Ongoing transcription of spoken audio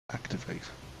Activate.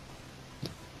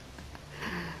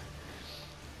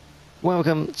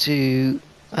 Welcome to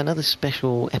another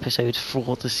special episode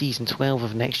for the Season 12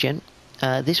 of NXTGEN.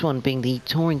 This one being the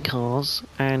Touring Cars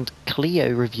and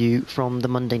Clio review from the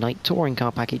Monday Night Touring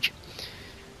Car package.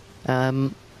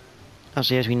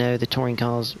 Obviously, as we know, the Touring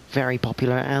Car's very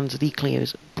popular and the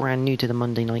Clio's brand new to the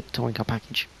Monday Night Touring Car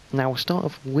package. Now we'll start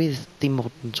off with the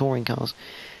modern Touring Cars.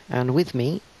 And with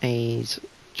me is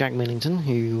Jack Millington,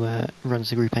 who runs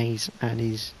the Group A's and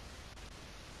is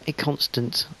a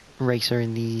constant racer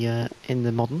in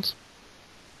the moderns.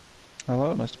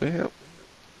 Hello, nice to be here.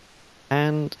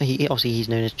 And he's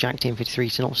known as Jack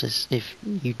TM53 Synopsis, if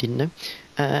you didn't know.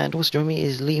 And also joining me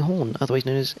is Lee Horn, otherwise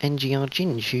known as NGR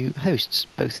Ginge, who hosts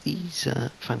both these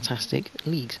fantastic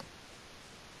leagues.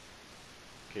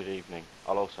 Good evening.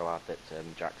 I'll also add that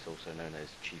Jack's also known as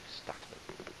Chief Statter.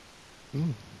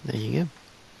 There you go.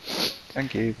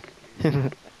 Thank you.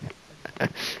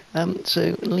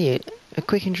 So, Lee, a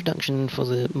quick introduction for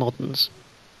the moderns.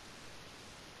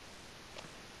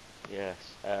 Yes,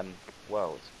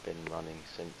 well, it's been running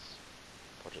since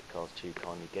Project Cars 2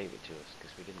 kindly gave it to us,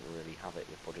 because we didn't really have it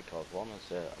with Project Cars 1,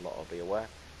 as a lot will be aware.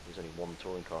 There was only one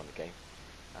touring car in the game,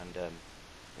 and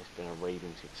it's been a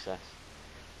raving success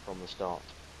from the start,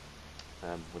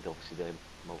 with obviously the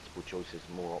multiple choices,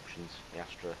 more options, the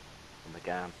Astra and the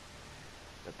GAN,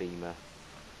 the Beamer,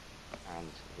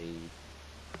 and the...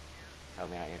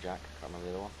 help me out here, Jack, can't remember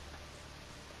the other one.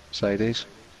 Mercedes.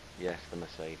 Yes, the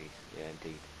Mercedes, yeah,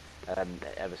 indeed.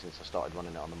 Ever since I started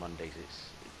running it on the Mondays, it's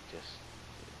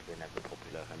been ever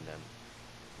popular, and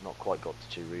not quite got to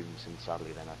 2 rooms, and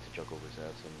sadly then I had to juggle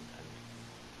reserves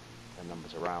and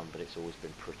numbers around, but it's always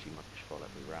been pretty much full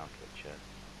every round, which has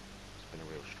been a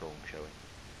real strong showing.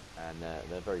 And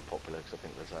they're very popular, because I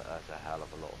think there's a hell of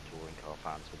a lot of touring car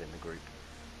fans within the group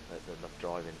that love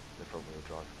driving the front wheel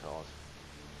drive cars.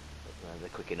 They're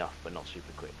quick enough, but not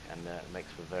super quick, and it makes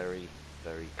for very,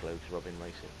 very close rubbing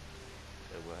racing.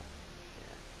 So,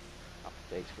 yeah,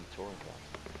 updates from touring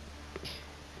cars.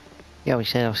 Yeah, we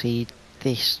said obviously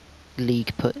this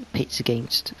league put pits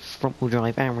against front-wheel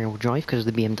drive and rear-wheel drive because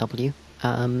of the BMW,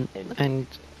 and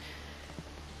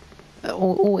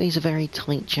always a very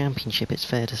tight championship. It's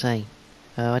fair to say.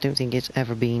 I don't think it's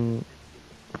ever been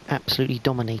absolutely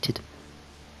dominated.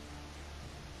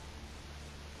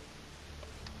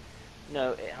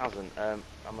 No, it hasn't. I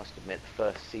must admit, the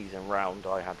first season round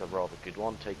I had a rather good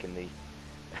one, taking the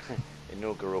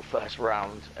inaugural first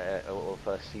round or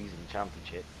first season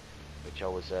championship, which I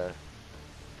was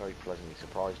very pleasantly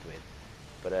surprised with.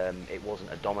 But it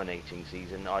wasn't a dominating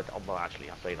season. Well, actually,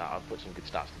 I say that I put some good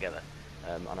stats together,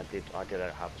 and I did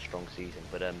have a strong season.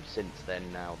 But since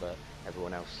then, now that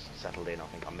everyone else settled in, I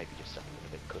think I maybe just settled in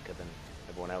a bit quicker than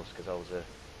everyone else, because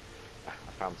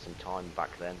I found some time back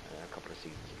then, a couple of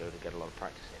seasons ago, to get a lot of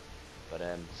practice in. But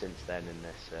since then, in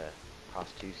this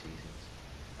past 2 seasons,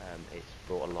 it's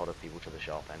brought a lot of people to the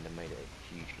sharp end and made it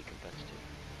hugely competitive.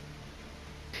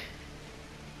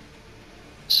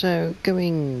 So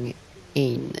going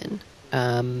in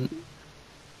then,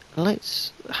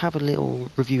 let's have a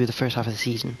little review of the first half of the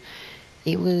season.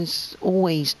 It was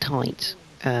always tight.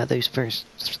 Those first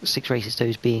 6 races,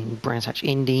 those being Brands Hatch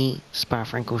Indy,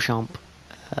 Spa-Francorchamps,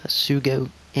 Sugo,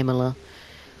 Imola,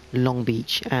 Long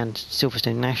Beach and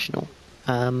Silverstone National.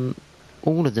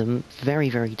 All of them very,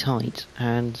 very tight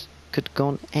and could have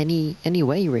gone any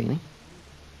way, really.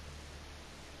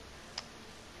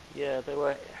 Yeah, they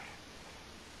were.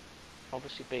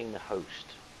 Obviously, being the host,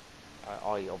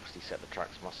 I obviously set the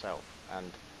tracks myself,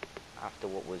 and after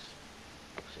what was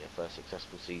obviously a first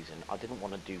successful season, I didn't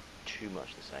want to do too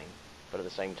much the same, but at the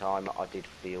same time I did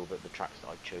feel that the tracks that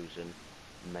I'd chosen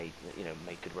made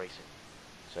good racing.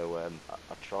 So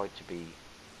I tried to be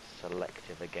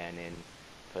selective again in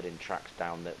putting tracks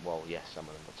down that, while yes, some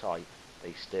of them were tight,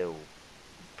 they still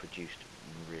produced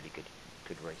really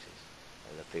good races.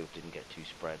 The field didn't get too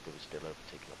spread. There was still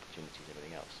overtaking opportunities and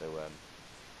everything else. So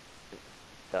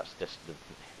that's just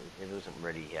it wasn't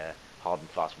really a hard and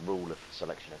fast rule of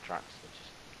selection of tracks. It's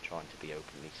just trying to be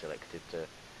openly selected to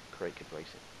create good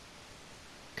racing.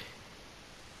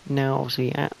 Now,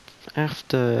 obviously,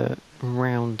 after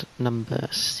round number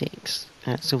 6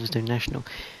 at Silverstone National,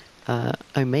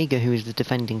 Omega, who is the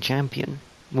defending champion,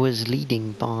 was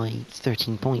leading by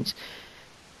 13 points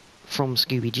from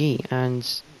Scooby G,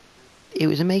 and it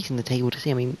was amazing the table to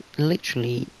see. I mean,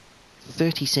 literally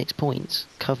 36 points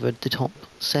covered the top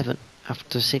 7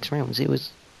 after 6 rounds. It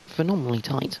was phenomenally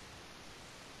tight.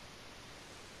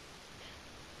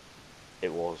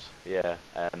 It was, yeah.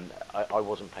 I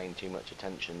wasn't paying too much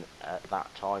attention at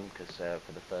that time, because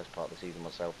for the first part of the season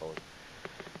myself, I was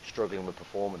struggling with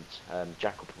performance.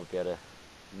 Jack will probably be able to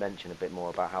mention a bit more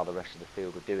about how the rest of the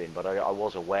field were doing, but I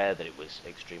was aware that it was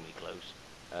extremely close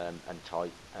and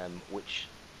tight, which,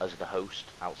 as the host,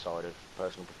 outside of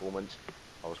personal performance,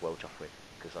 I was well chuffed with,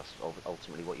 because that's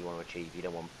ultimately what you want to achieve. You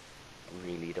don't want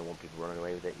people running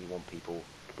away with it. You want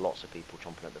lots of people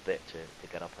chomping at the bit to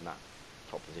get up in that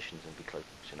top positions and be close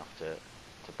enough to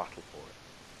battle for it.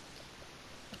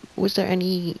 Was there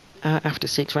any, after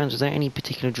 6 rounds, was there any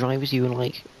particular drivers you were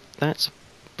like, that's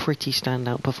pretty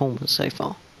standout performance so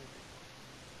far?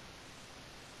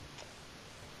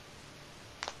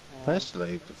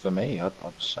 Personally, for me, I'd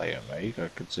say Omega,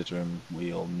 considering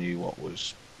we all knew what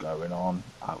was going on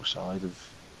outside of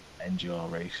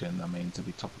NGR racing. I mean, to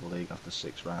be top of the league after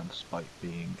 6 rounds, despite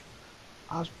being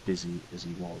as busy as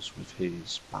he was with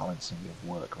his balancing of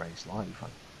work race life,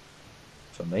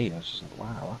 for me, I was just like,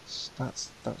 wow, that's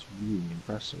really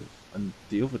impressive. And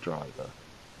the other driver,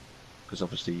 because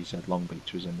obviously you said Long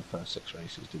Beach was in the first 6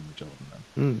 races, didn't you, Jordan?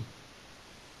 Then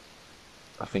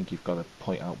I think you've got to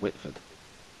point out Whitford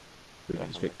with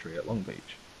his victory at Long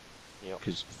Beach.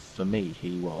 Because for me,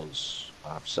 he was,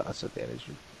 I said that in his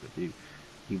review,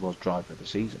 he was driver of the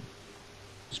season,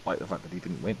 despite the fact that he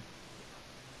didn't win.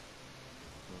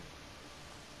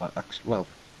 Well,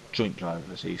 joint driver of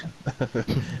the season,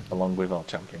 along with our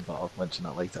champion, but I'll mention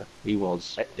that later. He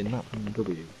was, in that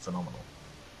BMW, phenomenal.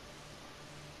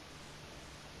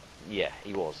 Yeah,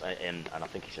 he was, and I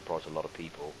think he surprised a lot of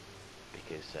people,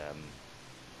 because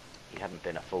he hadn't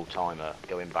been a full-timer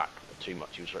going back too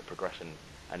much. He was sort of progressing,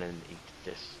 and then he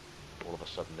just all of a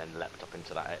sudden then leapt up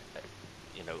into that,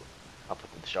 up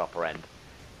at the sharper end.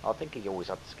 I think he always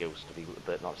had the skills to be,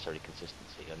 but not necessarily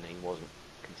consistency, and he wasn't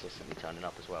consistently turning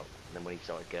up as well. And then when he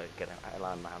started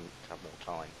allowing man to have more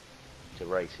time to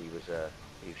race, he was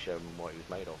showing what he was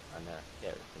made of, and yeah,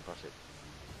 it was impressive.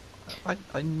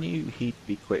 I knew he'd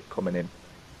be quick coming in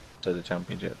to the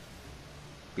championship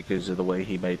because of the way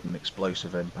he made an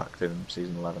explosive impact in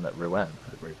season 11 at Rouen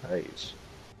at Group A's.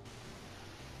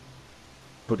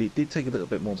 But it did take a little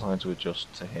bit more time to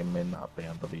adjust to him in that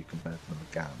BMW compared to the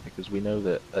Megane, because we know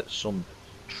that at some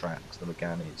tracks the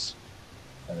Megane is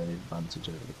an advantage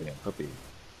over the BMW.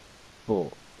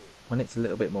 But when it's a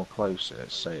little bit more closer,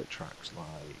 say at tracks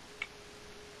like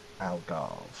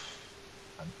Algarve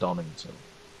and Donington,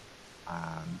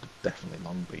 and definitely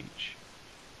Long Beach,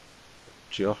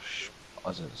 Josh,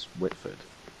 as is Whitford,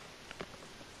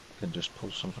 can just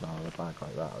pull something out of the bag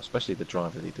like that. Especially the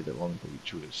drive that he did at Long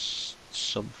Beach was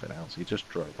something else. He just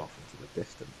drove off into the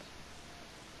distance.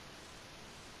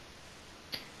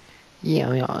 Yeah,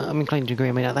 I mean, I'm inclined to agree.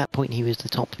 I mean, at that point he was the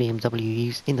top BMW. He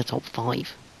was in the top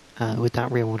 5 with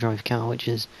that rear-wheel drive car, which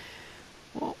is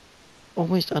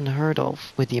almost unheard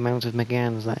of with the amount of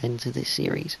Meganes that enter this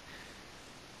series.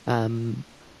 Yeah, I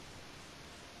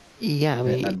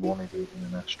mean... And one idiot in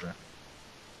an Astra.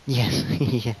 Yes,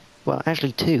 yeah. Well,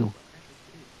 actually 2.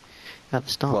 At the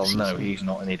start Well, of the no, season. he's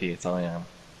not an idiot, I am.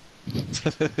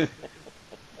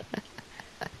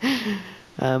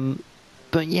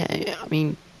 But yeah, I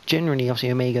mean, generally,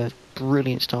 obviously, Omega,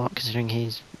 brilliant start considering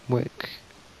his work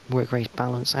race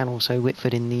balance, and also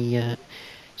Whitford in the...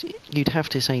 you'd have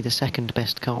to say the second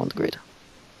best car on the grid.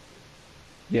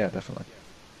 Yeah, definitely.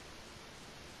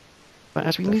 But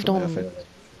as we moved on...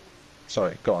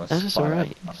 Sorry, go on. That's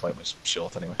alright. My point was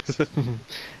short anyway.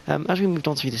 As we moved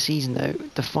on through the season, though,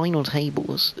 the final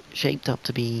tables shaped up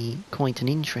to be quite an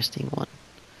interesting one.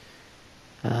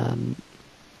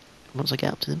 Once I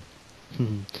get up to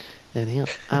them. There they are.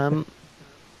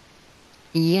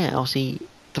 Yeah, obviously,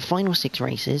 the final 6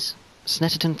 races,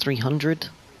 Snetterton 300,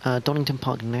 Donington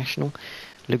Park National,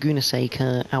 Laguna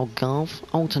Seca, Algarve,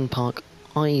 Alton Park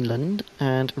Island,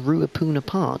 and Ruapuna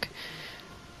Park.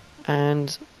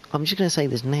 And I'm just going to say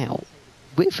this now.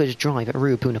 Whitford's drive at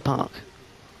Ruapuna Park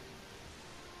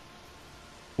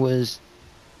was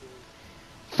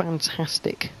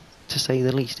fantastic, to say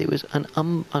the least. It was an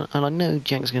and I know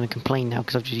Jack's going to complain now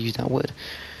because I've just used that word.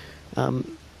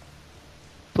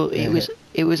 But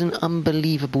it was an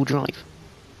unbelievable drive.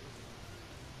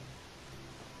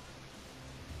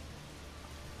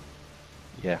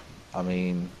 Yeah, I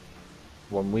mean,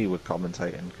 when we were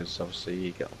commentating, because obviously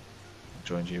he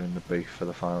joined you in the booth for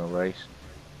the final race,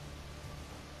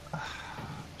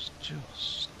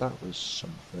 that was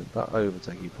something. That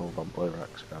overtake he pulled on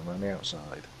Boyrax going around the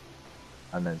outside,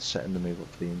 and then setting the move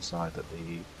up to the inside at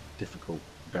the difficult,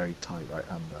 very tight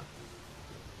right-hander.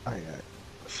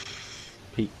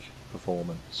 Peak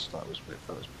performance. That was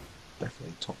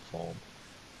definitely top form,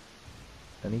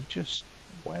 and he just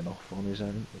went off on his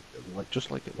own,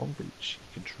 just like at Long Beach.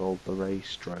 He controlled the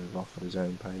race, drove off at his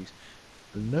own pace,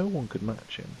 and no one could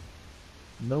match him.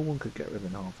 No one could get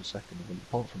within half a second of him,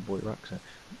 apart from Boy Raxa.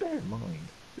 Bear in mind,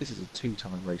 this is a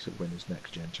two-time Race of Winners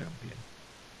next-gen champion.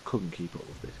 Couldn't keep up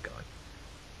with this guy.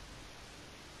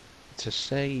 To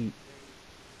say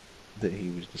that he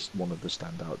was just one of the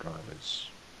standout drivers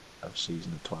of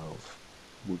season of 12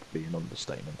 would be an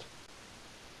understatement.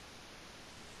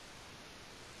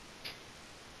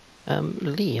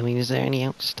 Lee, I mean, is there any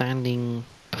outstanding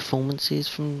performances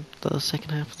from the second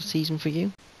half of the season for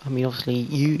you? I mean, obviously,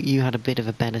 you had a bit of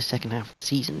a better second half of the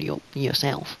season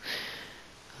yourself.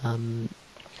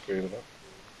 Agree with that.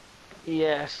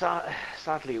 Yeah,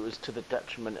 sadly it was to the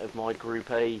detriment of my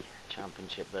Group A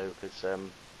championship though, because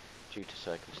due to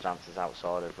circumstances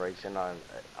outside of racing, I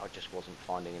just wasn't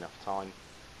finding enough time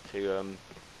to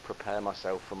prepare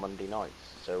myself for Monday nights.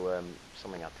 So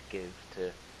something I had to give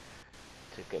to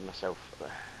get myself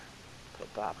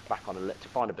put back on to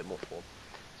find a bit more form.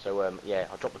 So yeah,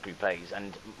 I dropped the Group A's,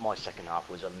 and my second half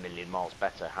was a million miles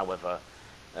better. However,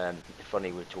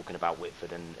 funny we're talking about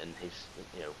Whitford and his,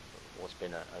 you know, what's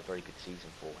been a very good season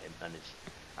for him and his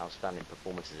outstanding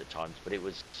performances at times. But it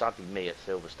was sadly me at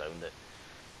Silverstone that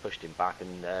pushed him back,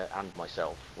 and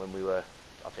myself when we were,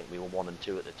 I think we were 1 and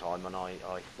 2 at the time, and I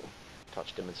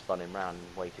touched him and spun him round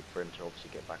and waited for him to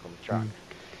obviously get back on the track.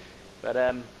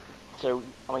 But so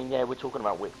I mean, yeah, we're talking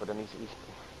about Whitford, and he's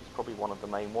probably one of the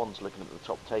main ones looking at the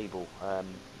top table.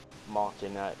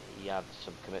 Martin, he had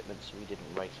some commitments, so he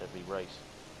didn't race every race.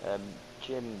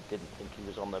 Jim didn't think he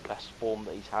was on the best form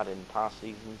that he's had in past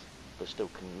seasons, but still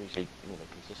reasonably, you know,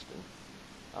 consistent.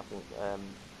 I think,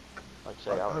 like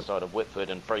I say, outside of Whitford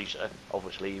and Fraser,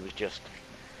 obviously he was just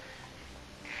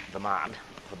the man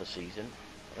for the season.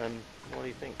 What do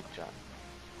you think,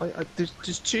 Jack?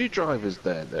 There's two drivers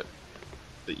there that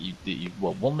you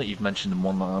well, one that you've mentioned and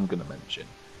one that I'm going to mention.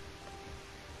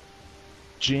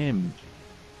 Jim,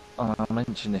 I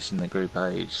mentioned this in the Group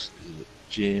A's.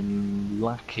 Jim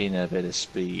lacking a bit of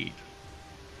speed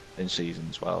in season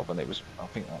 12, and I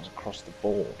think that was across the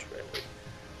board, really.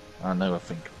 I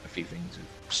think a few things,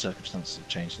 circumstances have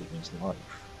changed in his life,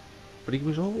 but he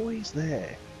was always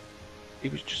there. He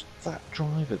was just that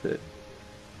driver that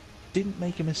didn't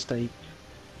make a mistake,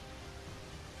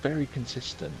 very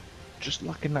consistent, just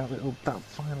lacking that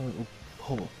final little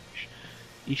push.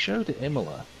 He showed at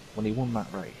Imola when he won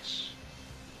that race.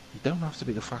 You don't have to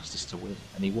be the fastest to win,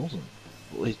 and he wasn't.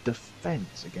 But his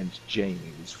defence against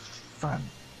Jamie was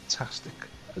fantastic,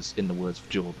 as in the words of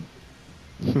Jordan.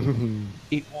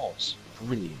 It was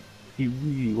brilliant. He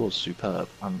really was superb,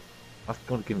 and I've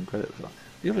got to give him credit for that.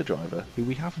 The other driver, who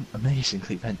we haven't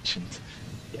amazingly mentioned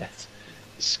yet,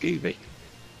 is Scooby.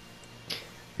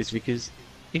 It's because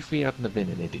if he hadn't have been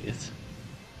an idiot,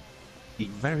 he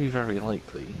very, very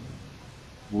likely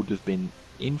would have been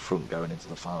in front going into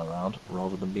the final round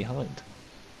rather than behind.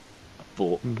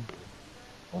 But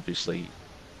obviously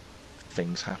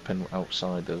things happen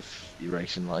outside of your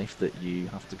racing life that you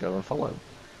have to go and follow,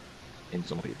 in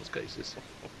some people's cases,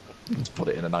 to put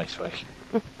it in a nice way.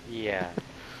 Yeah.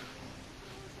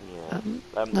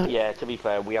 No. Yeah, to be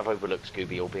fair, we have overlooked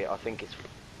Scooby, albeit I think it's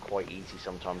quite easy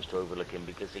sometimes to overlook him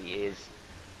because he is,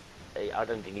 I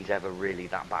don't think he's ever really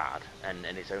that bad, and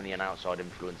it's only an outside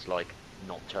influence like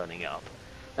not turning up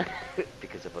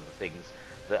because of other things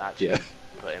that actually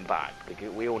put him back.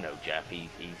 Because we all know Jeff, he's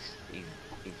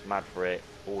mad for it,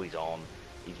 always on,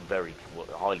 he's very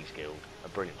highly skilled, a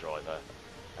brilliant driver,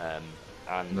 and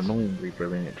An annoyingly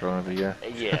brilliant driver, yeah.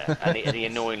 Yeah, and he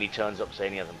annoyingly turns up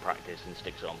saying he hasn't practiced and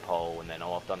sticks it on pole, and then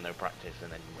I've done no practice,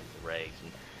 and then wins the race,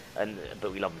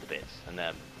 but we love him to bits, and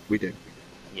We do.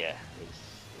 yeah,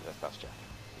 that's Jeff.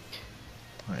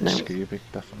 Right, No. Scooby,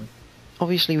 definitely.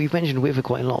 Obviously, we've mentioned Whitford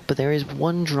quite a lot, but there is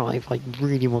one drive I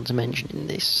really want to mention in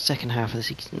this second half of the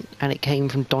season, and it came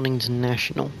from Donington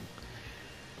National.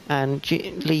 And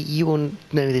Lee, you will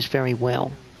know this very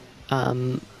well.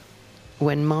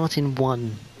 When Martin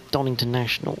won Donington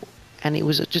National, and it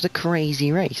was just a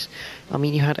crazy race. I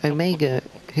mean, you had Omega,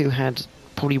 who had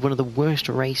probably one of the worst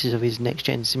races of his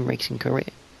next-gen sim racing career.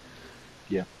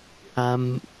 Yeah.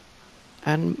 And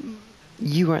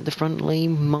you were at the front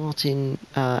lane, Martin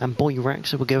and Boy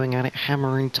Raxa were going at it,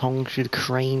 hammering tongs through the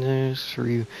Craners,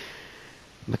 through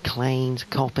McLean's,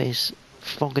 Coppice,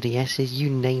 Fogarty S's, you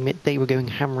name it, they were going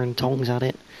hammering tongs at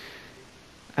it.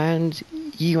 And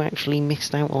you actually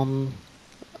missed out on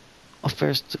a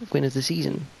first win of the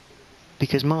season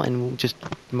because Martin just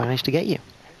managed to get you.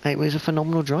 It was a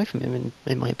phenomenal drive from him,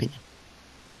 in my opinion.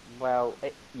 Well,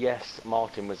 yes,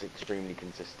 Martin was extremely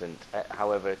consistent.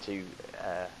 However, to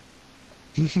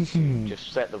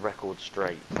just set the record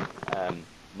straight,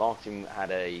 Martin had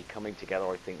a coming together,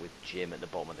 I think, with Jim at the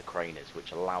bottom of the Craners,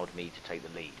 which allowed me to take the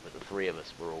lead, but the three of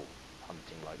us were all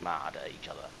punting like mad at each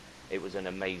other. It was an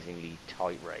amazingly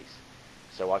tight race.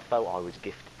 So I felt I was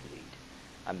gifted the lead.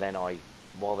 And then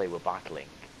while they were battling,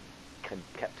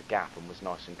 kept a gap and was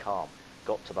nice and calm.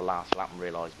 Got to the last lap and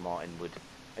realised Martin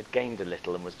had gained a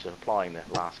little and was just applying the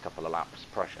last couple of laps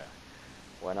pressure.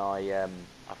 When I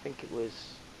think it was,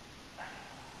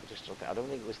 I don't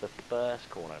think it was the first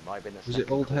corner. It might have been the second. Was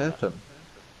it Old corner.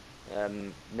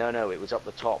 Hairpin? No, it was up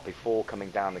the top before coming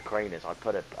down the craners. I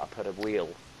put a wheel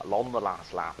along the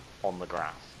last lap on the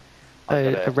grass.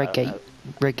 A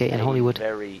Redgate in Hollywood.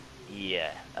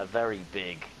 A very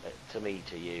big, to me,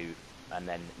 to you, and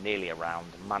then nearly around,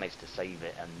 managed to save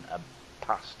it, and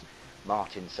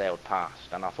Martin sailed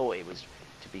past, and I thought it was,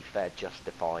 to be fair,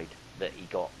 justified that he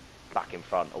got back in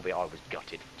front, albeit I was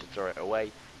gutted to throw it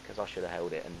away, because I should have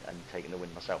held it and taken the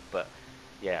win myself. But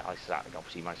yeah,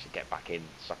 obviously managed to get back in,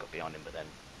 suck up behind him, but then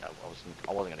I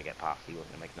wasn't going to get past. He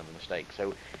wasn't going to make another mistake.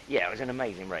 So yeah, it was an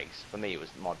amazing race. For me, it was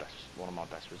one of my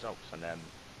best results, and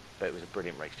but it was a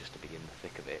brilliant race just to be in the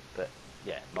thick of it. But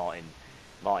yeah, Martin,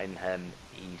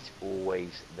 he's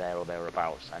always there or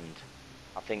thereabouts, and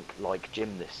I think like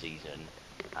Jim this season,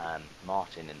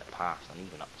 Martin in the past and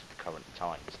even up to the current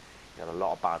times, he had a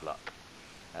lot of bad luck.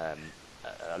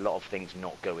 A lot of things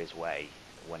not go his way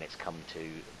when it's come to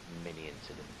mini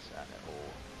incidents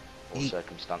or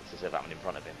circumstances that have happened in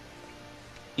front of him.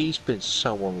 He's been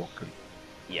so unlucky.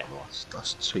 Yeah.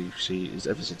 That's 2 seasons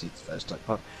ever since his first take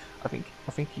part. I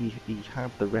think he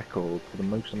had the record for the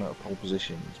most amount of pole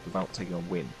positions without taking a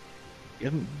win. He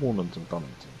hadn't won until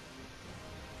Donington.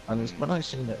 And when I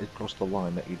seen it across the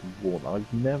line that he'd won,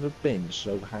 I've never been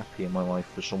so happy in my life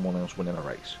for someone else winning a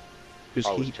race.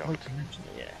 Because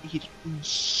he's been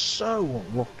so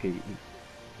unlucky.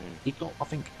 He got, I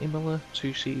think, Imola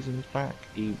 2 seasons back.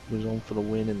 He was on for the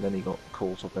win, and then he got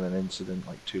caught up in an incident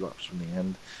like 2 laps from the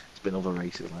end. There's been other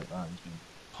races like that. He's been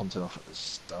punting off at the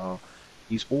start.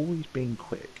 He's always been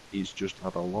quick. He's just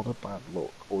had a lot of bad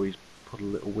luck, or he's put a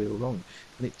little wheel wrong.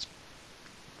 And it's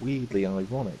weirdly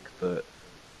ironic that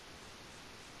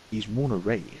he's won a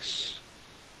race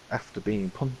after being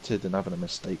punted and having a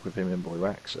mistake with him in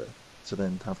Boyraxa, to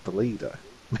then have the leader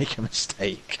make a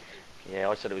mistake. Yeah,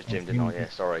 I said it was Jim, didn't I? Yeah,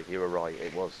 sorry, you were right.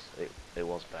 It was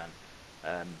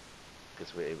Ben,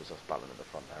 because it was us battling at the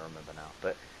front there. I remember now.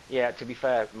 But yeah, to be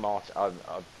fair, Martin,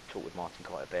 I've talked with Martin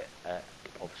quite a bit,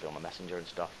 obviously on the messenger and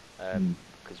stuff,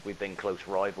 because we've been close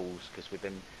rivals. Because we've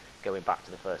been going back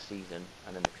to the first season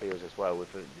and then the Cleos as well. We've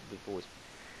always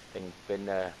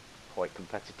been quite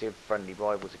competitive, friendly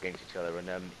rivals against each other. And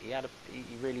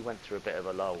he really went through a bit of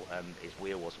a lull. His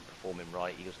wheel wasn't performing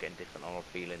right. He was getting different on our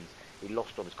feelings. He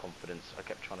lost all his confidence. I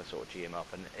kept trying to sort of G him up,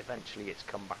 and eventually it's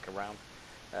come back around.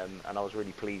 And I was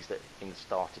really pleased that things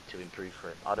started to improve for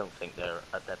him. I don't think they're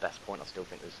at their best point. I still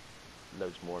think there's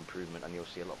loads more improvement, and you'll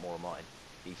see a lot more of Martin.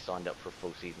 He's signed up for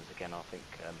full seasons again. I think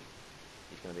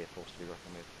he's going to be a force to be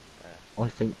reckoned with.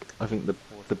 I think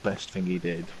the best thing he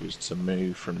did was to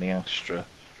move from the Astra,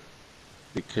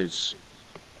 because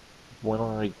when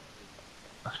I'm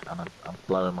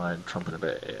blowing my own trumpet a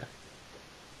bit here,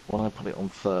 when I put it on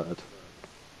 3rd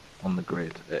on the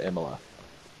grid at Imola,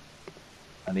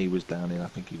 and he was down in, I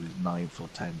think he was 9th or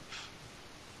 10th,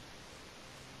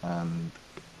 and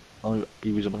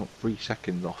he was about 3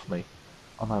 seconds off me,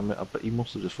 and I bet he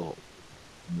must have just thought,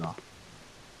 nah,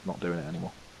 not doing it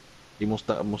anymore. I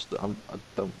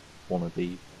don't want to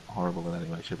be horrible in any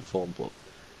way, shape or form, but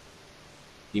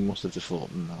he must have just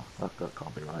thought, no, that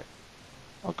can't be right.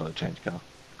 I've got to change car.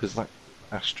 Because that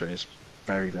Astra is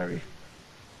very, very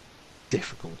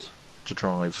difficult to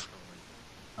drive.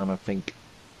 And I think,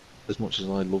 as much as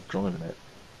I love driving it,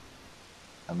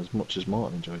 and as much as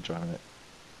Martin enjoyed driving it,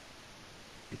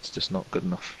 it's just not good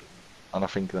enough. And I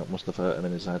think that must have hurt him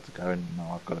in his head, going, no,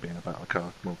 I've got to be in a better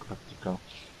car, more competitive car.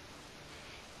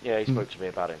 Yeah, he spoke to me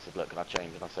about it and said, look, can I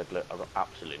change? And I said, look, I've got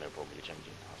absolutely no problem with you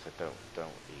changing. I said,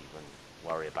 don't even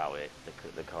worry about it.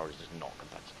 The car is just not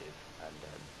competitive, and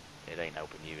it ain't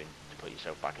helping you to put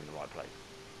yourself back in the right place.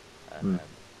 And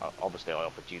obviously, I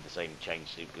offered you the same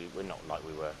change. We're not like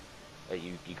we were.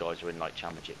 You guys are in like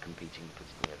championship competing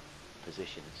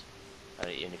positions, and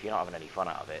if you're not having any fun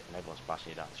out of it, and everyone's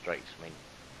smashing you down the straights, I mean,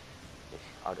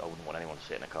 I wouldn't want anyone to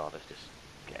sit in a car that's just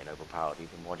getting overpowered.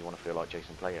 Even why do you want to feel like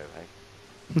Jason Playo, eh?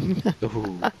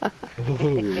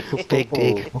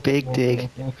 Big dig.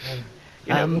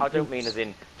 You know, I don't mean as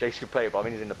in Jason Playo, but I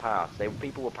mean as in the past.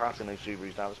 People were passing those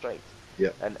Subarus down the straights.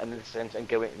 Yeah. And in the sense, and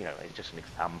going, you know, it's just an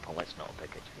example. It's not a pick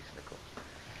at Jason, of course.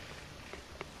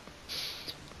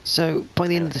 So by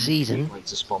the end of the season, We'd like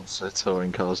to sponsor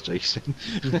touring cars, Jason.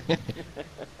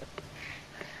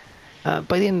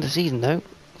 by the end of the season though,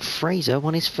 Fraser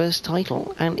won his first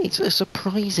title, and it's a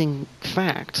surprising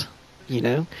fact, you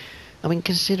know. I mean,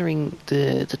 considering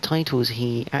the titles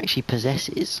he actually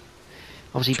possesses,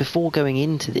 obviously before going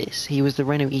into this, he was the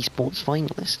Renault Esports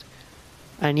finalist,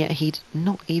 and yet he'd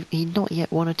not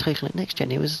yet won a title at Next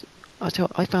Gen.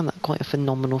 I found that quite a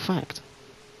phenomenal fact.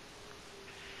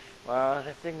 Well,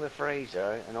 the thing with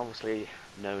Fraser, and obviously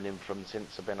known him from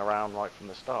since I've been around right from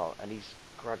the start, and he's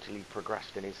gradually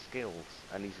progressed in his skills,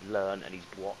 and he's learned, and he's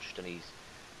watched, and he's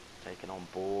taken on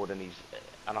board, and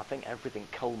I think everything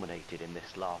culminated in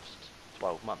this last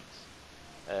 12 months,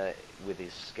 with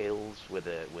his skills, with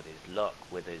his luck,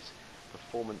 with his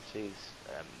performances,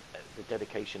 the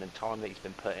dedication and time that he's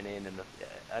been putting in,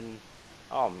 and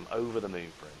I'm over the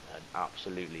moon for him, and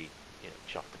absolutely,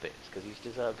 chuffed to bits, because he's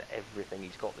deserved everything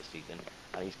he's got this season,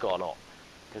 and he's got a lot,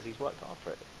 because he's worked hard for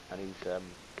it, and he's a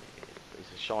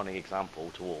shining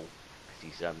example to all,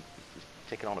 because he's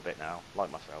ticking on a bit now, like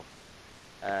myself,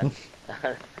 and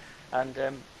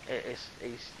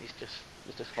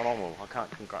he's just phenomenal. I can't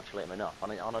congratulate him enough,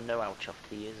 and I know how chuffed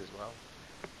he is as well.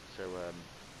 So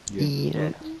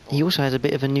He also has a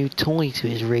bit of a new toy to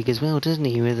his rig as well, doesn't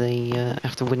he? With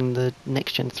after winning the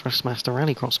Next Gen Thrustmaster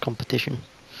Rallycross competition.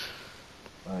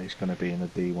 He's going to be in the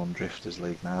D1 Drifters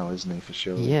League now, isn't he, for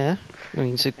sure? Yeah, I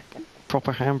mean, it's a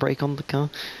proper handbrake on the car,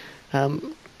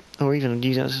 or even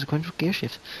use it as a sequential gear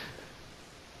shift.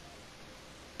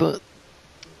 But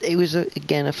it was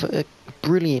again a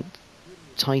brilliant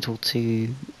title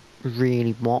to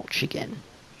really watch again,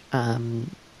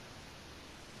 and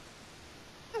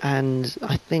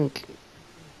I think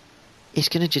it's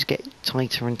going to just get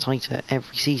tighter and tighter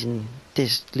every season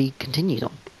this league continues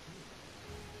on.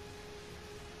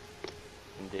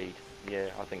 Indeed, yeah,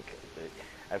 I think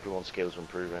everyone's skills are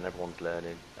improving, everyone's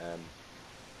learning.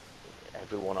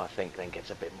 Everyone, I think, then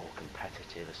gets a bit more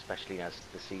competitive, especially as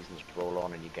the seasons roll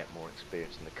on and you get more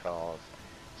experience in the cars.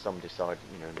 Some decide,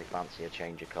 they fancy a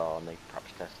change of car and they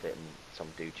perhaps test it, and some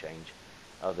do change.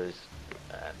 Others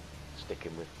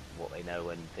sticking with what they know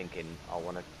and thinking, I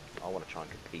want to try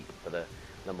and compete for the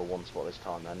 #1 spot this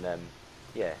time. And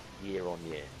yeah, year on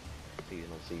year,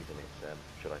 season on season, it's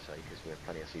should I say, because we have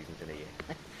plenty of seasons in a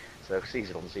year. So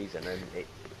season on season, and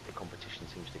the competition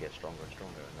seems to get stronger and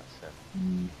stronger,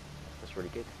 and that's really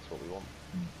good. That's what we want.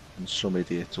 And some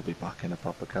idiots will be back in a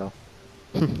proper car.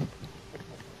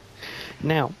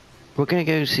 Now, we're going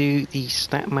to go to the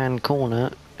Statman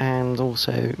Corner and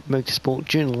also Motorsport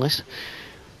Journalist.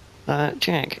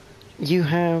 Jack, you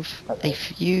have a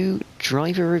few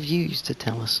driver reviews to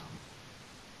tell us.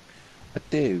 I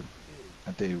do,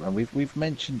 and we've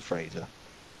mentioned Fraser,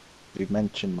 we've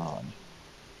mentioned Martin,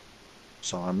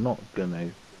 so I'm not going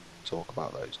to talk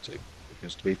about those two,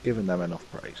 because we've given them enough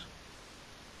praise.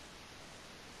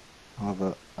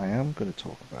 However, I am going to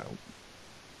talk about,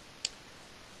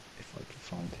 if I can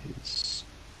find his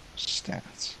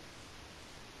stat,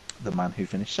 the man who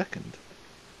finished second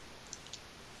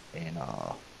in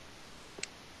our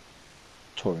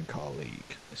Touring Car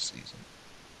League this season,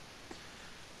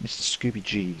 Mr. Scooby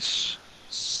G's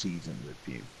season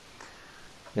review.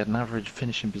 He had an average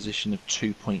finishing position of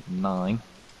 2.9,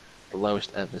 the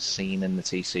lowest ever seen in the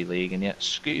TC League, and yet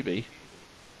Scooby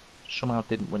somehow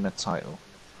didn't win a title.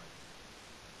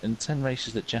 In 10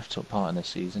 races that Jeff took part in this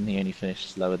season, he only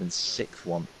finished lower than 6th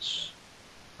once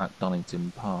at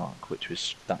Donington Park, which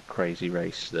was that crazy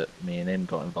race that me and him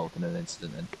got involved in an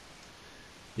incident in.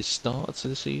 His start to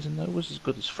the season, though, was as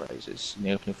good as Fraser's. In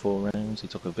the opening 4 rounds, he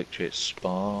took a victory at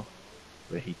Spa,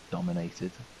 where he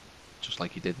dominated, just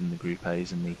like he did in the Group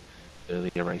A's in the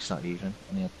earlier race that evening,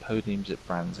 and he had podiums at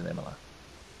Brands and Imola.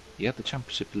 He had the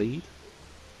championship lead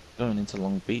going into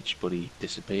Long Beach, but he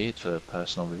disappeared for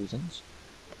personal reasons.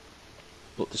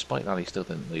 But despite that, he still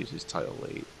didn't lose his title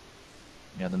lead.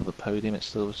 He had another podium at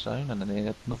Silverstone, and then he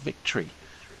had another victory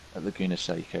at Laguna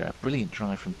Seca. A brilliant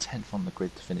drive from 10th on the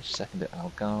grid to finish second at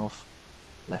Algarve.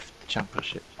 Left the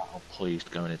championship well poised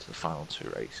going into the final 2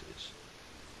 races.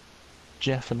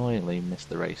 Jeff annoyingly missed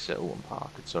the race at Alton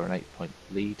Park and saw an 8-point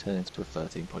lead turn into a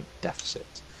 13-point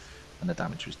deficit, and the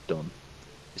damage was done.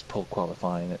 His poor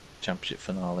qualifying at championship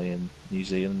finale in New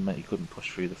Zealand meant he couldn't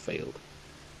push through the field,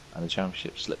 and the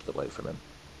championship slipped away from him.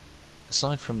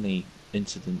 Aside from the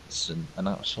incidents and an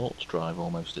out-of-sorts drive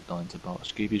almost at Donington Park,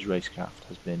 Scooby's racecraft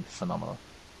has been phenomenal,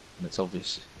 and it's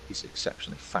obvious he's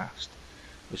exceptionally fast,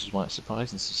 which is why it's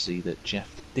surprising to see that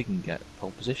Jeff didn't get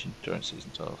pole position during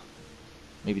Season 12.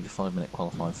 Maybe the 5-minute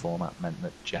qualifying format meant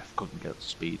that Jeff couldn't get up to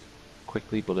speed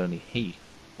quickly, but only he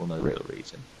will know the real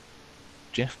reason.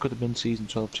 Jeff could have been Season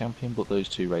 12 champion, but those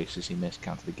 2 races he missed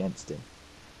counted against him.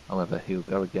 However, he'll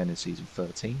go again in Season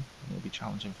 13, and he'll be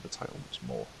challenging for the title once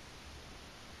more.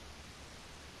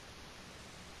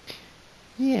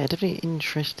 Yeah, definitely an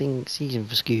interesting season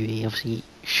for Scooby. Obviously,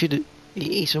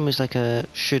 it's almost like a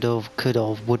should have, could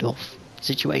have, would have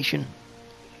situation.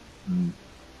 Mm.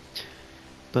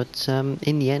 But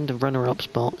in the end, a runner-up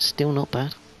spot, still not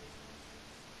bad.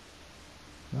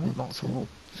 No, But, not at all.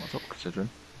 Not at all, considering.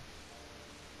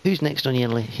 who's next on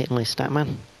your hit list,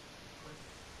 Statman?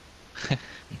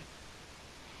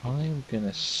 I'm going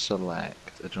to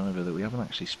select a driver that we haven't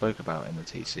actually spoke about in the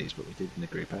TCs, but we did in the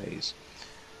Group A's.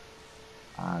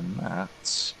 And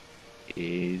that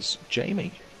is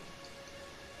Jamie.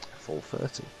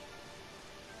 430.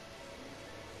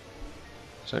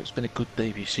 So it's been a good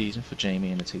debut season for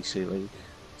Jamie in the TC League.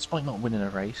 Despite not winning a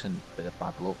race and a bit of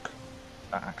bad luck,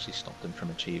 that actually stopped him from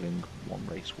achieving one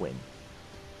race win.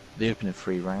 The opening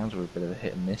 3 rounds were a bit of a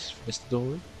hit and miss for Mr.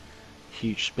 Dory.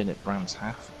 Huge spin at Brands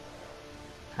Hatch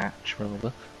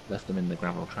left him in the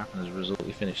gravel trap, and as a result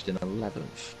he finished in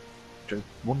 11th. Drove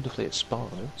wonderfully at Spa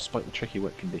though. Despite the tricky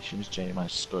wet conditions, Jamie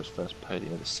managed to score his first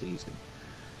podium of the season.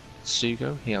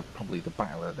 Sugo, he had probably the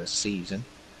battle of the season,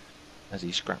 as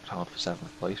he scrapped hard for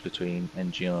 7th place between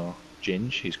NGR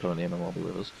Ginge, who's currently in MLB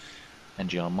with us,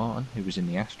 NGR Martin, who was in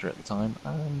the Astra at the time,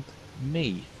 and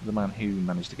me, the man who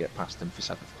managed to get past him for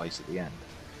 7th place at the end.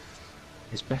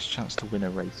 His best chance to win a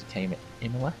race came at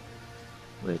Imola,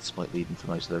 where despite leading for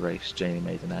most of the race, Jamie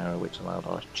made an error which allowed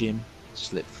our Jim to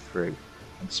slip through,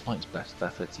 and despite his best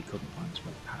efforts he couldn't find his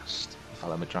way past the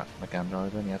fellow McGann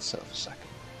driver, and he had to settle for 2nd.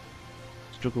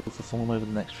 Struggled for form over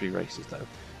the next 3 races though.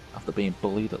 After being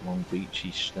bullied at Long Beach,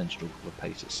 he then struggled for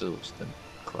pace at Silverstone,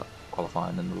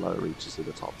 qualifying in the lower reaches of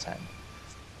the top 10.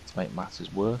 To make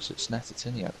matters worse, at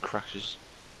Snetterton he had crashes,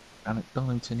 and at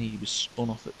Darlington he was spun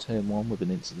off at turn 1 with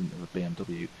an incident of a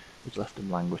BMW, which left him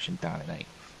languishing down in 8th.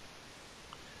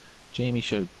 Jamie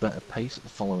showed better pace at the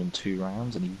following 2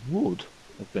 rounds, and he would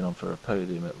have been on for a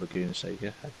podium at Laguna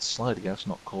Seca had Slider Gas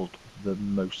not caused the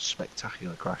most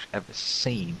spectacular crash ever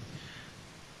seen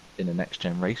in a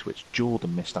NXTGEN race, which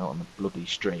Jordan missed out on the bloody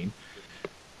stream.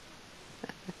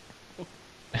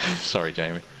 Sorry,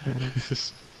 Jamie.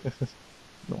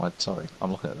 No, sorry,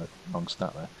 I'm looking at the wrong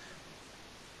stat there.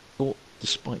 But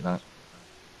despite that,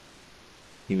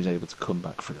 he was able to come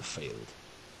back through the field.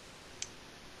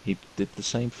 He did the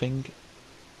same thing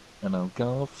in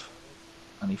Algarve,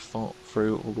 and he fought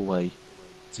through all the way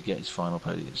to get his final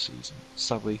podium of the season.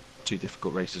 Sadly, 2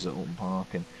 difficult races at Alton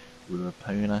Park and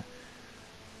Ruapona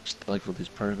stifled his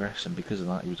progress, and because of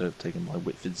that he was overtaken by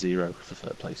Whitford Zero for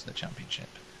 3rd place in the championship.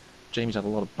 Jamie's had a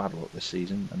lot of bad luck this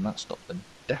season, and that stopped him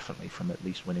definitely from at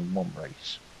least winning 1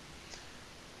 race.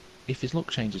 If his luck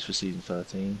changes for season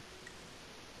 13,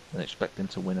 then expect him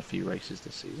to win a few races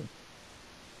this season.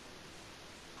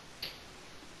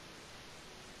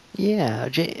 Yeah,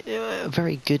 a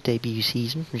very good debut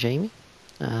season from Jamie.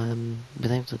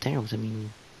 Without a doubt, I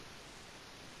mean,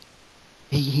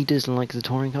 he does like the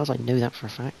touring cars, I know that for a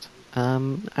fact.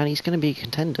 And he's going to be a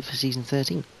contender for season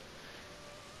 13.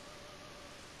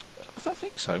 I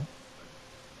think so.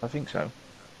 I think so.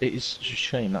 It is a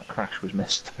shame that crash was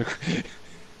missed.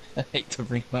 I hate to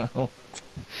bring that up.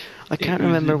 I can't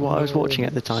remember what I was watching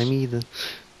at the time either.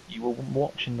 You were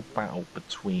watching the battle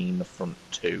between the front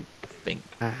 2, I think.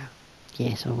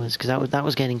 Yes, I was, because that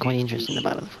was getting quite interesting, the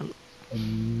battle at the front.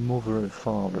 Mother and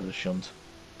father of the shunt.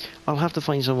 I'll have to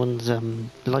find someone's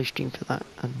live stream for that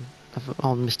and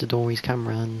on Mr. Dory's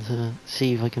camera and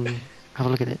see if I can have a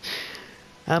look at it.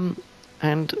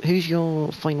 And who's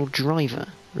your final driver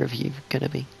review going to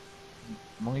be?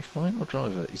 My final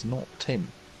driver is not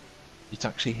Tim. It's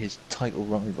actually his title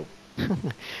rival.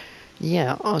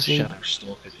 Yeah, obviously. Shadow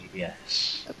Stalker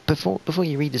DBS. Before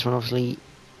you read this one, obviously,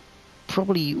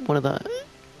 probably one of the...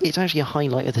 It's actually a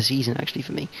highlight of the season, actually,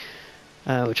 for me.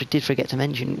 Which I did forget to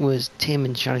mention, was Tim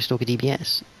and Shadow Stalker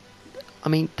DBS. I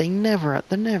mean, they're never at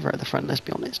the front, let's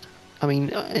be honest. I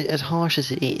mean, as harsh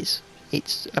as it is,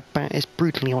 it's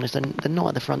brutally honest, and they're not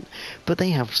at the front, but they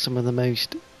have some of the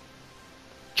most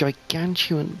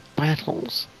gigantuan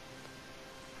battles.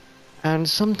 And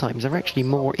sometimes they're actually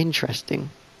more interesting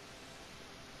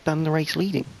than the race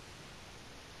leading.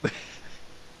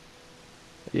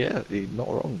 Yeah, you're not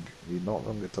wrong. You're not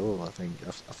wrong at all. I think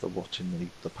after watching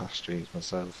the past streams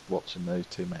myself, watching those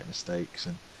 2 make mistakes,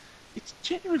 and it's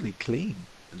generally clean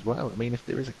as well. I mean, if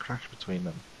there is a crash between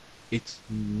them, it's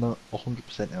not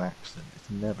 100% an accident. It's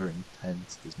never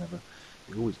intense.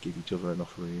 They always give each other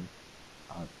enough room.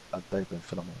 They've been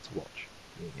phenomenal to watch.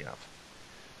 Really have.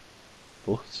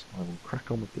 But I will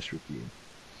crack on with this review.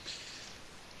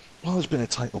 While there's been a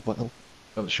title battle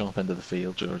at the sharp end of the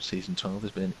field during season 12,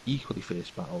 there's been an equally fierce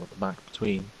battle at the back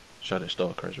between Shadow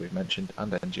Stalker, as we've mentioned,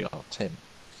 and NGR Tim.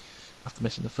 After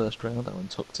missing the first round, Alan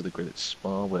took to the grid at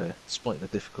Spa, where, despite the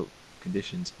difficult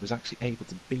conditions, he was actually able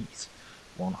to beat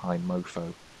one high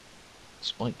Mofo,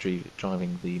 despite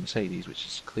driving the Mercedes, which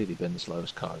has clearly been the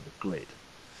slowest car in the grid.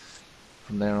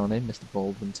 From there on in, Mr.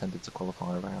 Baldwin tended to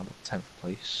qualify around 10th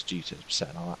place due to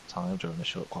setting a lap time during a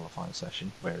short qualifying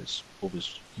session, whereas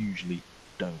others usually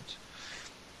don't.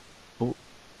 But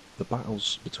the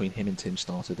battles between him and Tim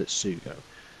started at Sugo,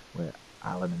 where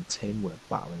Alan and Tim were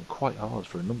battling quite hard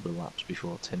for a number of laps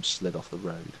before Tim slid off the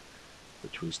road,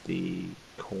 which was the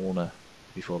corner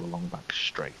before the long back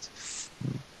straight.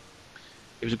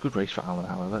 It was a good race for Alan,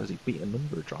 however, as he beat a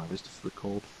number of drivers to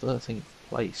record 13th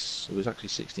place. There was actually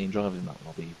 16 drivers in that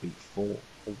lobby. He beat 4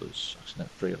 others, actually no,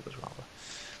 3 others rather.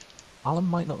 Alan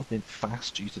might not have been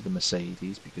fast due to the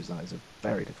Mercedes, because that is a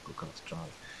very difficult car to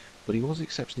drive, but he was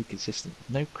exceptionally consistent, with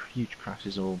no huge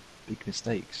crashes or big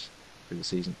mistakes through the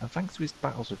season, and thanks to his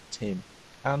battles with Tim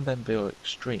and MVO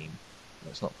Extreme,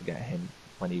 let's not forget him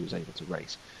when he was able to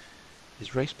race,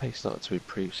 his race pace started to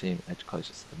improve, seeing him edge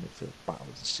closer to the midfield battle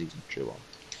as the season drew on.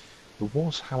 There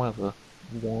was, however,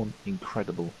 one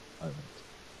incredible moment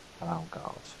at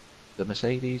Algarve. The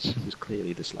Mercedes was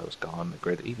clearly the slowest car on the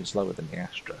grid, even slower than the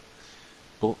Astra,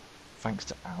 but thanks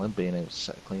to Alan being able to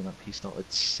set a clean up, he started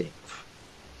 6th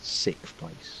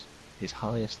place, his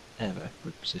highest ever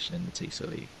grid position in the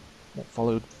TCC. What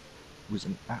followed was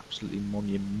an absolutely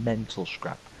monumental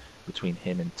scrap between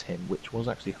him and Tim, which was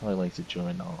actually highlighted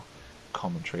during our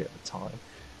commentary at the time,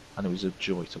 and it was a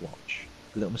joy to watch.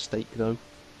 A little mistake though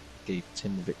gave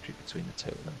Tim the victory between the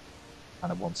two of them,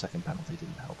 and a 1-second penalty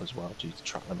didn't help as well due to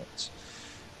track limits.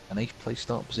 An 8th place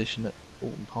start position at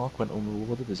Alton Park went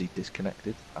unrewarded as he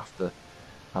disconnected after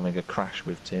having a crash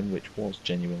with Tim, which was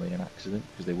genuinely an accident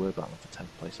because they were battling for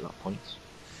 10th place at that point.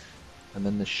 And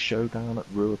then the showdown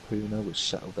at Ruapuna was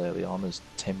settled early on as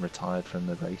Tim retired from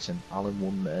the race and Alan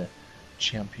won their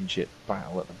championship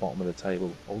battle at the bottom of the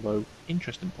table, although,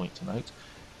 interesting point to note,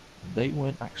 they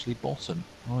weren't actually bottom,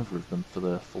 either of them, for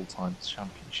the full-time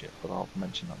championship, but I'll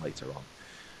mention that later on.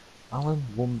 Alan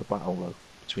won the battle though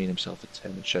between himself and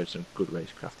Tim and showed some good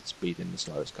racecraft and speed in the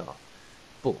slowest car.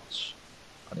 But,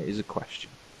 and it is a question,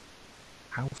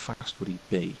 how fast would he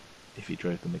be if he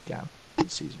drove the McGann in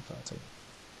season 13?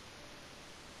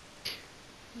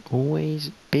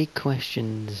 Always big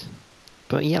questions.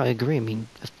 But yeah, I agree. I mean,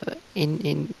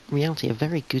 in reality, a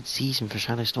very good season for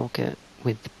Shadowstalker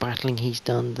with the battling he's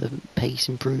done, the pace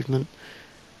improvement.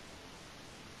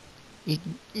 You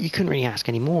couldn't really ask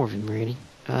any more of him, really,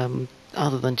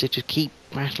 other than to just keep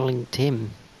battling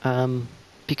Tim,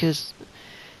 because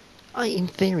in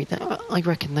theory, I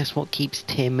reckon that's what keeps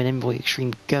Tim and Envoy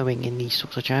Extreme going in these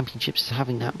sorts of championships, is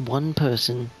having that one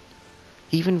person,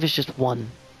 even if it's just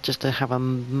one, just to have a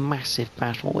massive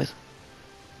battle with.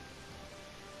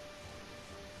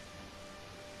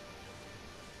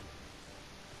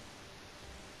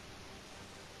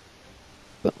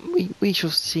 But we shall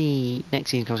see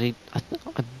next season, because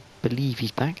I believe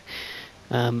he's back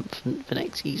for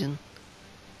next season.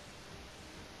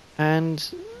 And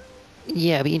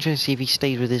yeah, it'd be interesting to see if he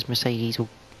stays with his Mercedes or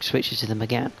switches to the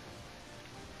McGann.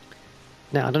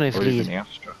 Now, I don't know if Or Lee even the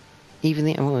Astra. even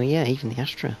the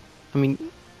Astra. I mean,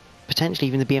 potentially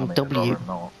even the BMW.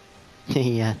 Not.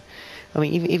 Yeah, I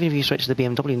mean, even if you switch to the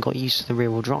BMW and got used to the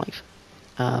rear-wheel drive,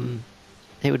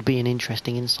 it would be an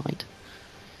interesting insight.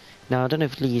 Now, I don't know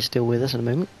if Lee is still with us at the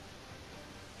moment.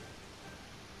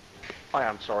 I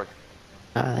am, sorry.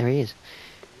 Ah, there he is.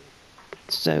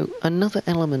 So, another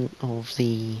element of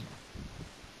the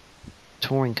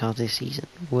touring car this season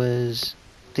was,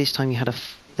 this time you had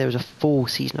there was a full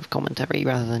season of commentary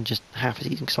rather than just half a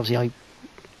season, because obviously I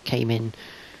came in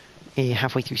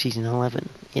halfway through season 11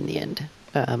 in the end,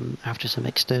 after some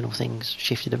external things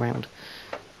shifted around.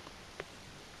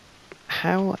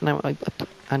 How, now,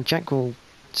 and Jack will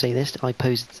say this, I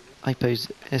posed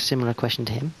a similar question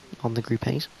to him on the Group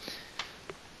A's.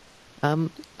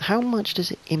 How much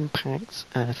does it impact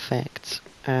and affect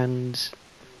and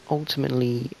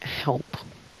ultimately help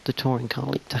the touring car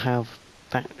league to have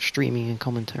that streaming and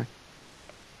commentary?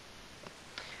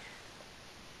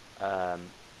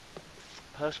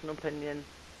 Personal opinion,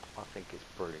 I think it's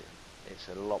brilliant. It's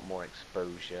a lot more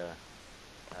exposure.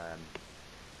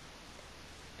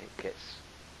 It gets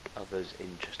others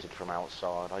interested from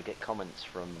outside. I get comments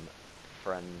from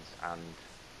friends, and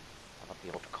I've had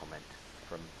the odd comment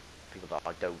from people that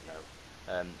I don't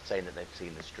know, saying that they've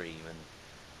seen the stream and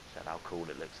said how cool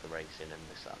it looks, the racing and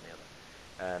this, that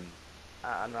and the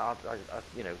other. And I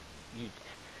you know,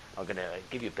 I'm going to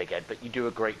give you a big head, but you do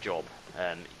a great job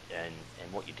in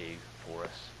what you do for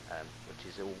us, which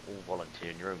is all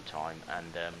volunteer in your own time,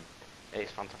 and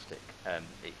it's fantastic.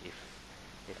 If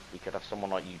if we could have someone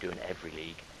like you doing every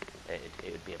league,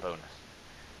 it would be a bonus,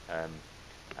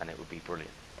 and it would be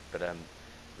brilliant. But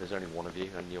there's only one of you,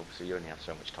 and obviously you only have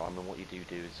so much time, and what you do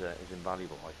is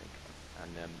invaluable, I think,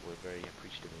 and we're very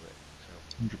appreciative of it.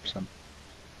 So 100%.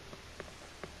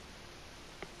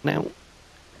 Now,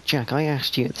 Jack, I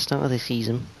asked you at the start of the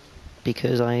season,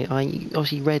 because I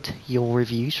obviously read your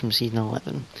reviews from season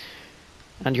 11,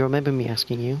 and you remember me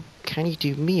asking you, can you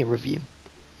do me a review?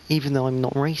 Even though I'm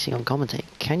not racing, I'm commentating.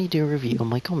 Can you do a review on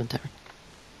my commentary?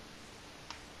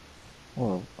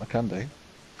 Well, I can do.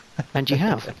 And you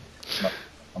have.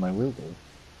 And I will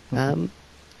do.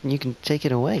 You can take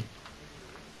it away.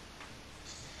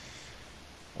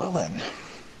 Well then,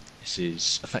 this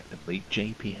is effectively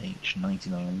JPH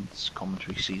 99's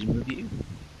commentary season review.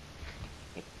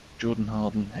 Jordan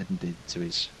Harden headed into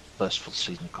his first full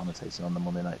season of commentating on the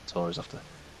Monday Night Tours after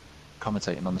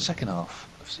commentating on the second half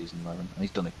of season 11, and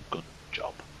he's done a good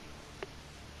job.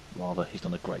 Rather, he's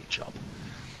done a great job.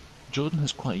 Jordan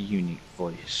has quite a unique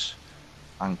voice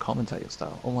and commentator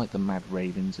style, unlike the mad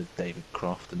ravings of David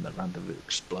Croft and the random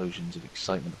explosions of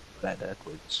excitement of Ben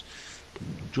Edwards.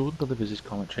 Jordan delivers his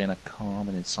commentary in a calm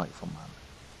and insightful manner,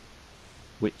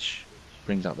 which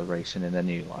brings out the racing in a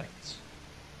new light.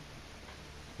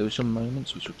 There were some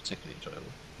moments which were particularly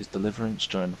enjoyable. His deliverance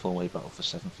during the four-way battle for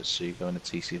 7th for Sugo in the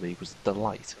TC League was a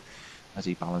delight, as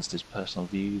he balanced his personal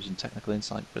views and technical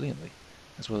insight brilliantly,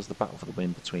 as well as the battle for the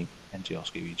win between NGR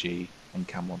Scooby G and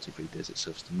Cam 123 Desert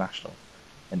Silverstone National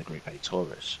in the Group A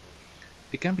Taurus.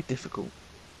 It can be difficult,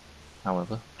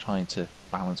 however, trying to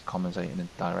balance commentating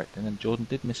and directing, and Jordan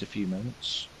did miss a few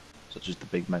moments, such as the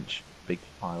big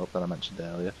pile-up that I mentioned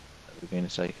earlier at Laguna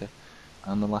Seca,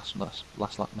 and the last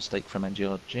lap mistake from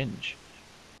NGR Ginge,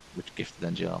 which gifted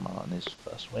NGR Martin his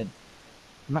first win.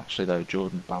 Naturally though,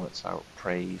 Jordan balanced out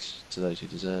praise to those who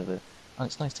deserve it, and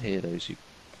it's nice to hear those who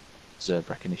deserve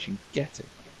recognition get it.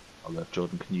 Although if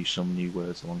Jordan can use some new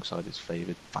words alongside his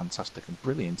favoured fantastic and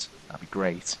brilliant, that'd be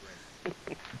great.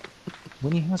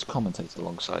 When he has commentated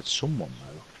alongside someone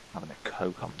though, having a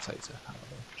co-commentator,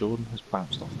 however, Jordan has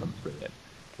bounced off them brilliant.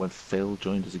 When Phil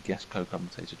joined as a guest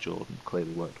co-commentator, Jordan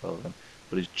clearly worked well with him,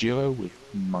 but his duo with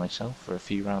myself for a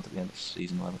few rounds at the end of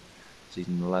season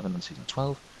 11 and season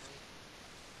 12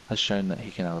 has shown that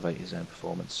he can elevate his own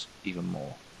performance even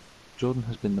more. Jordan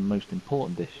has been the most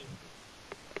important addition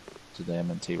to the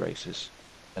MNT races,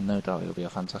 and no doubt he'll be a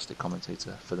fantastic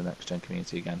commentator for the Next Gen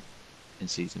community again in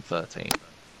season 13.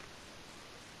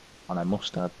 And I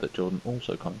must add that Jordan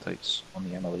also commentates on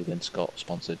the Emily Lynn Scott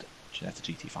sponsored Ginetta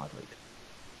GT5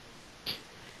 League.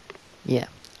 Yeah,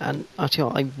 and I tell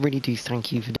you what, I really do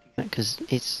thank you for doing that, because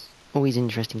it's always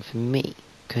interesting for me,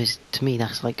 because to me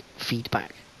that's like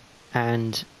feedback,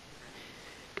 and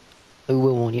I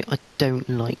will warn you, I don't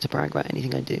like to brag about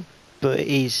anything I do, but it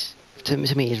is, to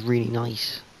me it's really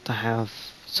nice to have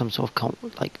some sort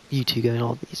of like you two going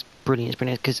on. It's brilliant,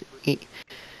 because it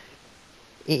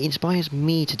inspires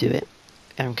me to do it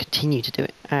and continue to do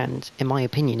it. And in my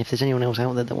opinion, if there's anyone else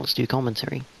out there that wants to do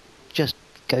commentary, just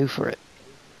go for it.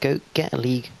 Go get a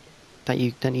league that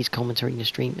needs commentary in the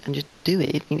stream and just do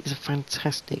it. It's a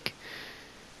fantastic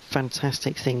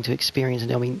thing to experience.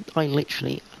 And I mean, I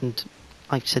literally, and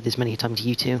I've said this many times to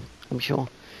you too, I'm sure,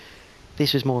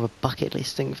 this was more of a bucket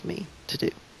list thing for me to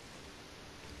do.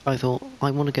 I thought,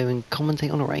 I want to go and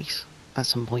commentate on a race at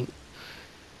some point,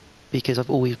 because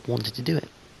I've always wanted to do it.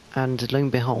 And lo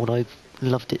and behold, I've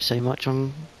loved it so much,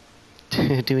 I'm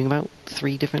doing about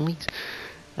 3 different leagues.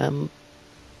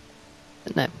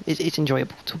 No, it's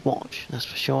enjoyable to watch, that's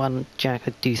for sure. And Jack,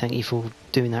 I do thank you for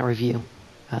doing that review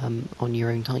on your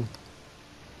own time.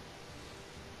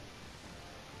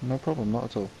 No problem, not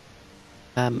at all.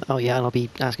 Oh yeah, and I'll be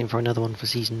asking for another one for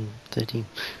season 13.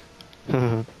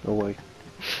 Go away.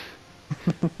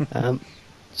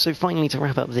 So finally, to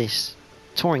wrap up this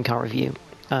touring car review,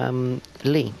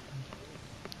 Lee,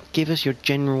 give us your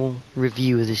general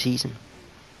review of the season.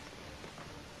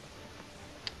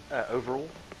 Overall?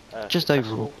 Just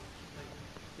Successful. overall.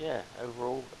 Yeah,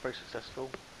 overall, very successful,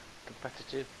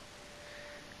 competitive.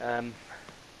 I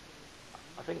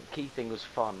think the key thing was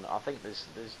fun. I think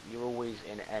you're always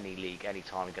in any league, any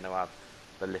time you're going to have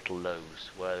the little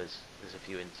lows, where there's a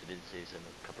few incidences and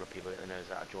a couple of people get their nose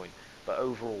out of joint. But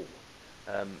overall,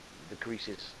 the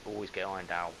creases always get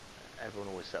ironed out. Everyone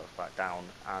always settles back down,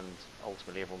 and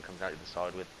ultimately everyone comes out the other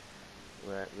side with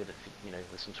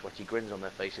some sweaty grins on their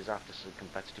faces after some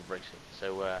competitive racing.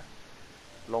 So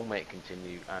long may it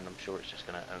continue, and I'm sure it's just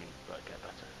going to only get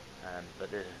better.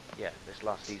 But this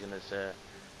last season has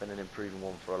been an improving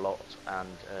one for a lot, and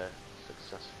very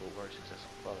successful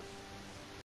product.